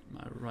to put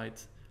my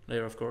right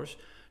layer, of course.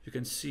 You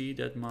can see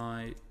that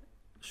my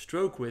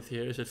stroke width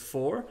here is at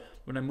 4.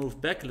 When I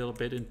move back a little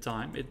bit in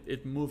time,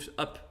 it moves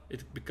up,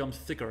 it becomes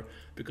thicker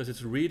because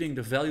it's reading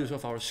the values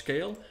of our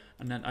scale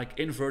and then like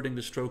inverting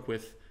the stroke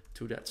width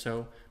to that.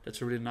 So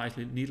that's a really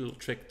neat little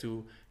trick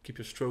to keep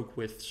your stroke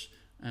widths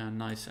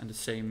nice and the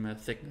same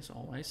thickness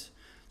always.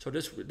 So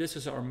this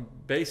is our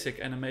basic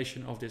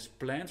animation of this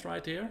plant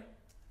right here.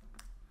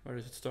 Where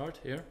does it start?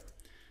 Here.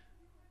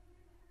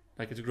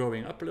 Like it's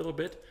growing up a little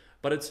bit,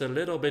 but it's a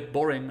little bit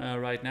boring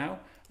right now.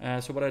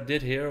 So what I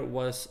did here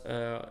was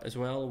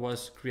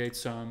was create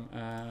some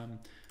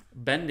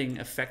bending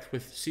effect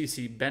with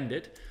CC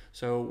Bendit.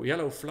 So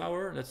yellow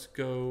flower, let's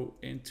go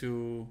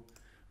into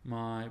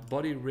my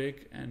body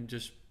rig and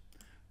just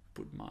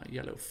put my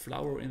yellow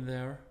flower in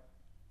there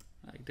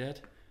like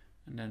that,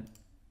 and then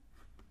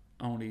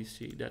only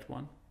see that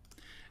one.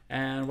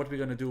 And what we're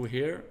going to do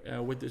here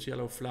with this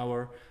yellow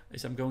flower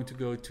is I'm going to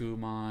go to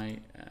my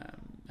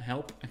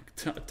help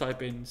and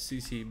type in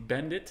CC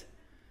Bendit,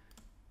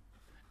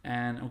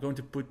 and I'm going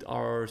to put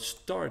our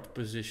start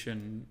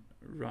position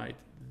right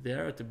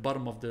there at the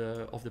bottom of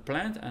the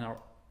plant, and our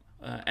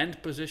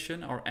end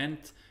position, our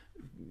end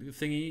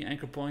thingy,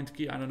 anchor point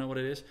key, I don't know what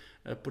it is,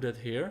 put it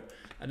here.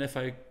 And if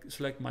I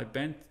select my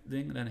bend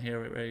thing, then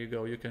there you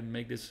go, you can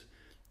make this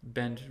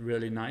bend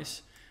really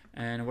nice.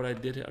 And what I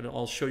did,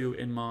 I'll show you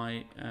in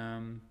my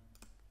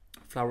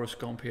flowers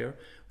comp here.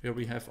 Here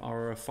we have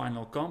our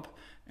final comp,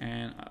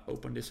 and I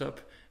open this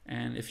up,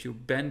 and if you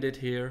bend it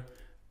here,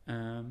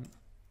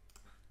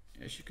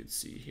 as you can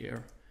see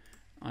here,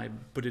 I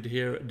put it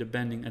here, the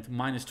bending at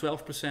minus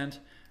 12%,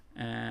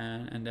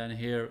 and then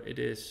here it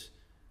is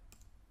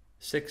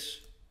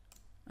 6,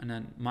 and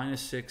then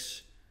minus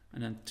 6,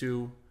 and then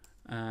 2,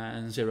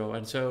 and 0.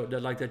 And so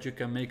that like that you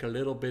can make a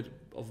little bit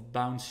of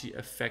bouncy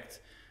effect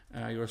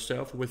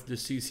yourself with the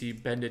CC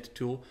Bendit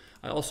tool.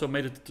 I also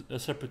made a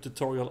separate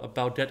tutorial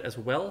about that as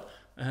well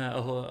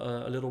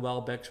a little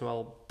while back, so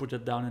I'll put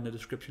it down in the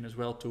description as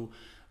well to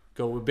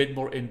go a bit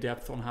more in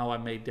depth on how I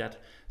made that.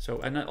 So,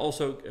 and then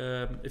also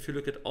if you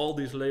look at all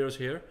these layers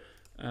here,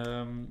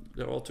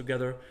 they're all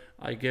together.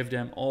 I gave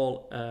them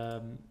all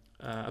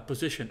a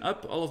position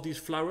up, all of these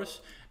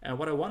flowers. And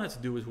what I wanted to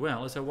do as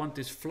well is I want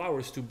these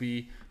flowers to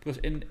be, because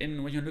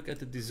in when you look at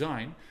the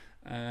design,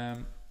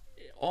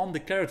 on the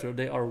character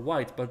they are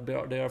white, but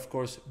they are of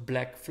course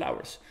black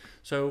flowers.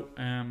 So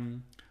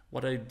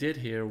what I did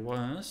here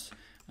was,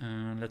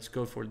 let's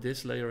go for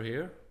this layer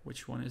here.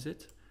 Which one is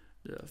it?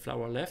 The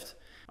flower left.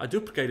 I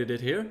duplicated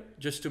it here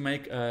just to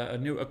make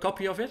a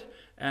copy of it,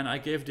 and I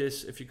gave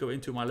this, if you go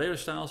into my layer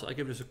styles, I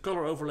give this a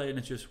color overlay, and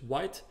it's just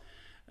white.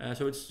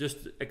 So it's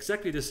just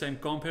exactly the same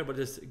comp here, but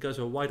it goes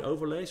a white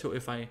overlay. So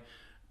if I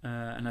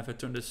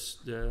turn this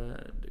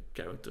the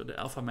character, the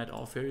alpha matte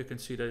off here, you can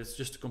see that it's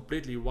just a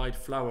completely white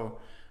flower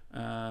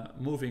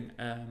moving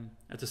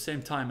at the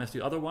same time as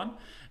the other one.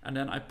 And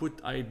then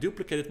I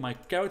duplicated my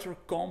character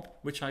comp,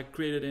 which I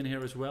created in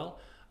here as well.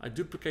 I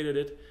duplicated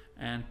it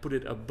and put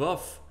it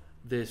above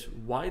this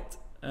white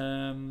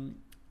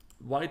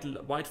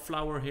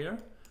flower here.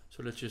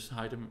 So let's just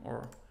hide them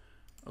or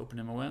open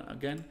them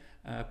again.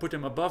 Put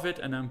them above it,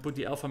 and then put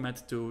the alpha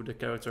matte to the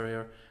character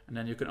here, and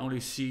then you can only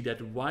see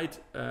that white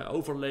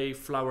overlay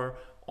flower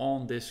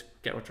on this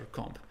character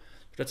comp.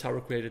 So that's how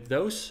we created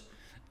those.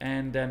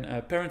 And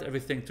then parent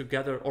everything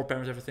together, or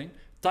parent everything,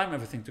 time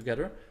everything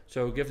together.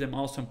 So give them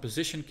all some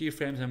position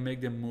keyframes and make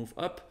them move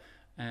up,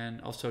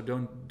 and also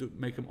don't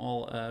make them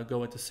all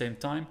go at the same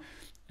time.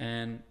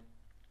 And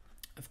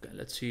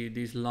let's see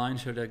these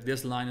lines here, like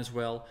this line as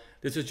well.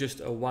 This is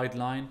just a white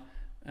line,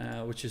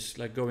 which is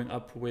like going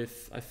up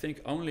with, I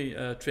think, only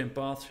trim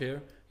paths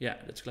here. Yeah,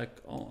 it's like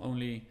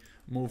only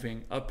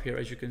moving up here,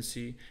 as you can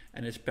see.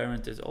 And its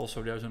parent is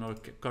also, there's another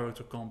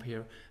character comp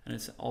here, and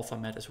it's alpha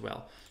matte as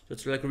well. So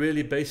it's like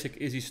really basic,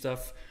 easy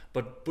stuff,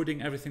 but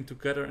putting everything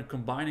together and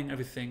combining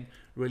everything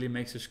really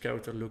makes this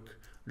character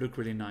look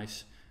really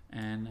nice.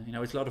 And you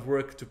know, it's a lot of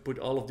work to put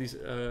all of these,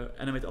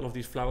 animate all of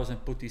these flowers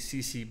and put the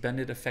CC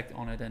Bendit effect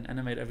on it and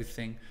animate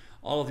everything,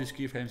 all of these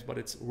keyframes, but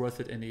it's worth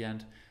it in the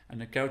end. And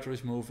the character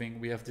is moving,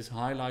 we have this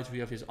highlights, we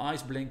have his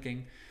eyes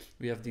blinking,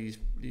 we have these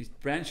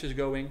branches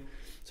going.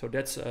 So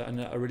that's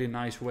a really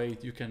nice way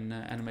you can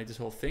animate this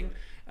whole thing.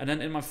 And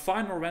then in my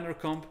final render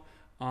comp,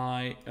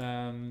 I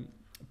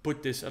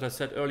put this, as I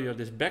said earlier,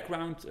 this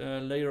background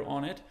layer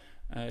on it.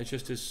 It's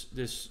just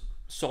this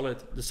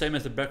solid, the same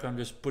as the background,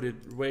 just put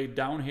it way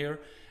down here,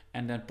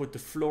 and then put the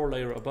floor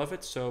layer above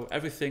it. So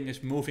everything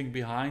is moving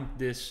behind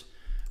this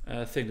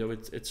thing. So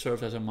it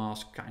serves as a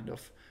mask, kind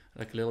of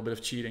like a little bit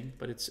of cheating,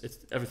 but it's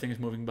everything is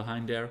moving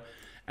behind there.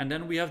 And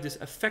then we have this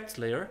effects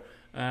layer,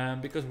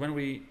 because when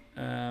we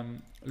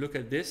look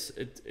at this,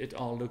 it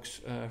all looks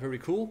very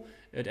cool.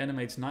 It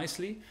animates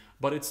nicely,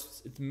 but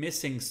it's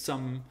missing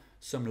some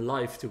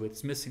life to it.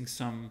 It's missing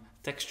some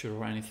texture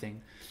or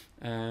anything.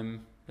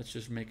 Let's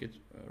just make it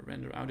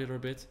render out a little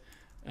bit.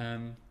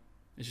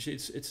 As you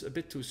see, it's a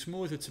bit too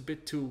smooth, it's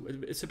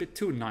a bit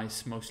too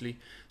nice mostly.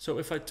 So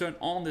if I turn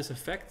on this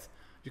effect,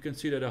 you can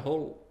see that a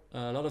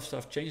lot of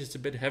stuff changes. It's a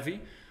bit heavy,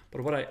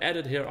 but what I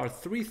added here are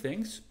 3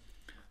 things.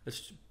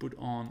 Let's put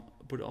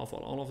off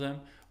all of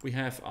them. We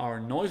have our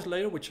noise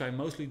layer, which I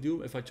mostly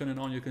do. If I turn it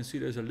on, you can see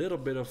there's a little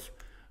bit of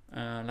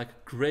like a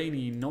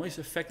grainy noise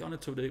effect on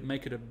it, so they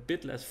make it a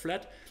bit less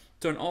flat.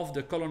 Turn off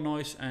the color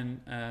noise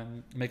and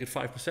make it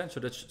 5%, so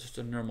that's just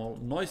a normal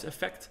noise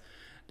effect.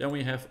 Then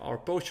we have our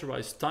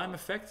posterized time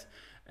effect,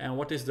 and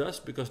what this does,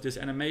 because this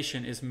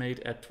animation is made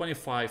at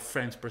 25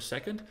 frames per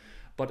second,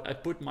 but I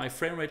put my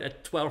frame rate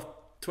at 12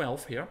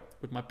 here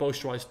with my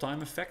posterized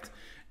time effect,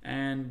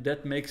 and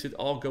that makes it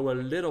all go a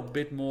little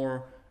bit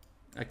more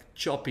like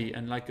choppy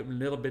and like a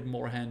little bit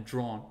more hand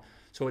drawn.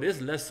 So it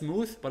is less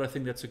smooth, but I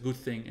think that's a good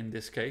thing in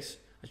this case.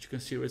 As you can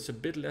see, it's a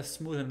bit less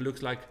smooth and it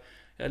looks like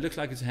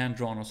it's hand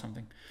drawn or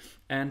something.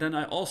 And then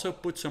I also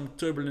put some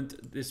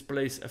turbulent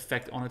displace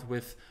effect on it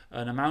with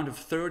an amount of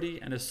 30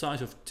 and a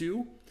size of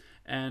 2,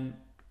 and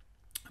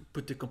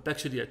put the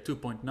complexity at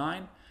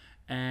 2.9.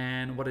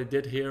 And what I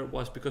did here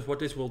was, because what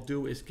this will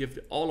do is give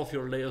all of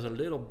your layers a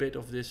little bit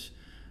of this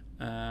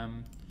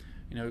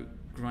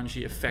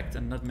grungy effect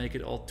and not make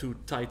it all too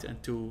tight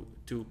and too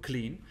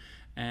clean.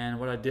 And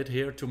what I did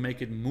here to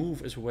make it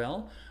move as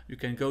well, you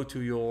can go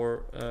to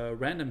your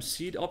random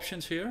seed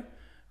options here.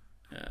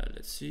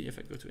 Let's see if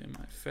I go to in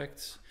my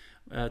effects,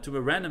 to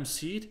a random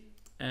seed,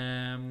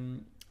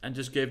 and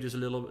just give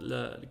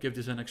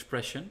this an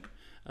expression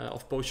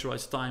of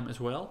posterized time as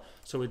well.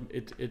 So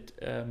it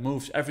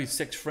moves every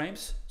 6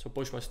 frames. So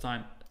posterized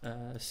time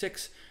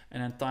 6,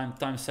 and then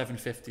time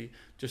 750,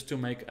 just to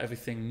make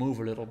everything move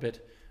a little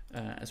bit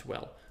as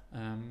well.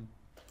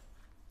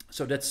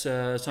 So that's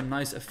some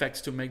nice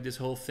effects to make this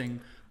whole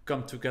thing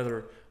come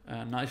together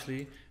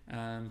nicely.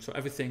 So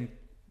everything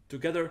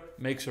together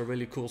makes a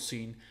really cool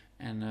scene,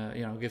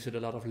 and gives it a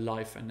lot of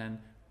life. And then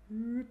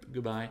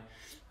goodbye.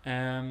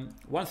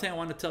 One thing I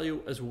want to tell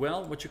you as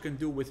well, what you can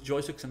do with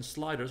joysticks and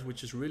sliders,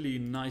 which is really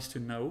nice to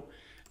know.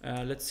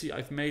 Let's see,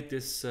 I've made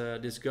this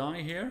this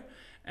guy here,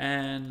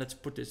 and let's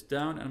put this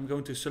down, and I'm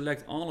going to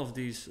select all of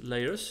these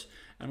layers.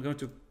 I'm going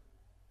to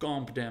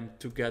comp them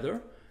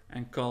together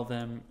and call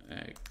them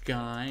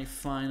guy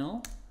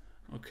final.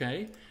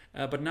 Okay,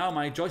 but now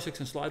my joysticks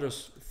and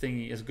sliders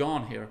thingy is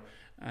gone here.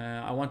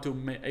 I want to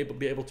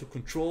be able to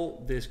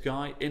control this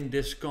guy in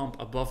this comp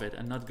above it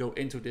and not go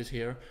into this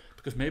here,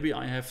 because maybe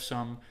I have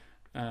some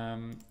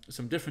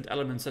different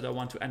elements that I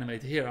want to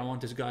animate here. I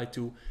want this guy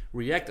to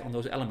react on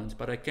those elements,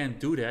 but I can't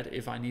do that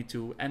if I need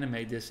to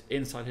animate this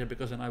inside here,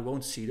 because then I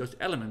won't see those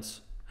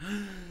elements.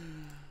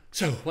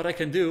 So what I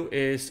can do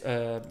is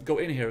go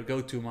in here,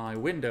 go to my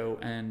window,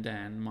 and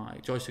then my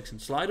joysticks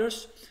and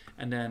sliders,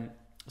 and then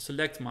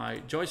select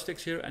my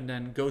joysticks here, and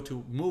then go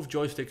to move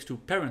joysticks to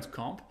parent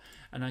comp,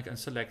 and I can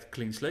select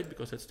clean slate,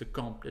 because that's the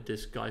comp that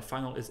this guy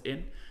final is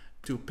in,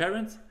 to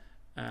parent.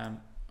 I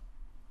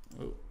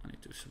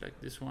need to select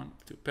this one,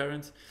 to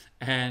parent,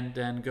 and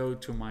then go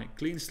to my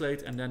clean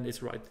slate, and then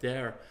it's right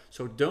there.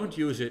 So don't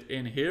use it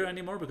in here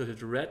anymore, because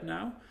it's red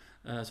now.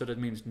 So that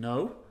means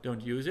no,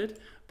 don't use it.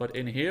 But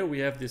in here we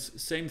have this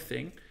same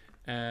thing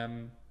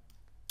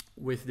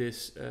with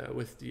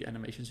the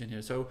animations in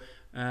here. So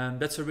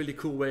that's a really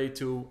cool way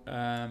to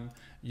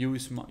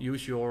use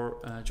your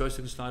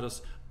joystick and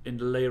sliders in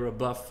the layer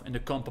above, in the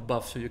comp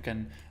above, so you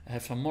can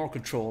have some more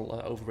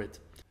control over it.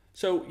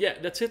 So yeah,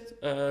 that's it.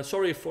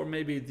 Sorry for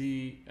maybe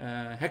the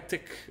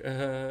hectic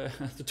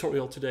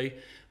tutorial today,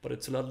 but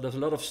there's a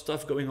lot of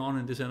stuff going on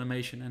in this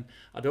animation, and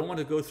I don't want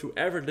to go through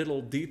every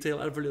little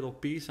detail, every little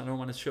piece. I don't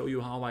want to show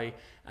you how I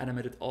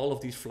animated all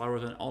of these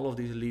flowers and all of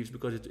these leaves,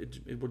 because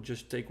it would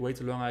just take way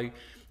too long.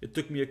 It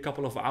took me a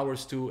couple of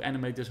hours to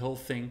animate this whole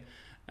thing,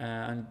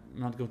 and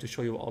I'm not going to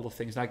show you all the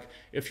things. Like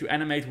if you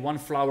animate one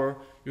flower,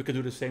 you can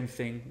do the same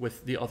thing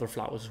with the other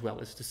flowers as well.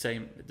 It's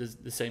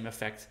the same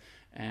effect.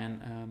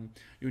 And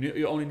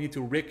you only need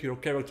to rig your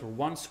character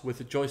once with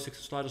the Joysticks and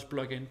Sliders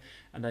plugin,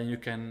 and then you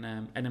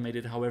can animate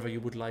it however you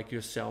would like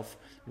yourself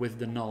with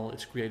the null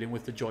it's creating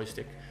with the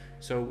joystick.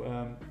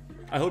 So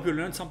I hope you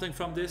learned something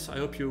from this. I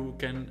hope you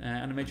can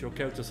animate your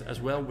characters as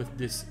well with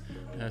this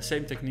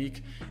same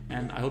technique,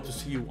 and I hope to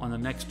see you on the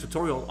next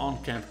tutorial on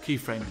Camp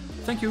Keyframe.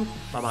 Thank you,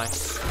 bye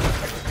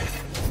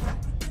bye.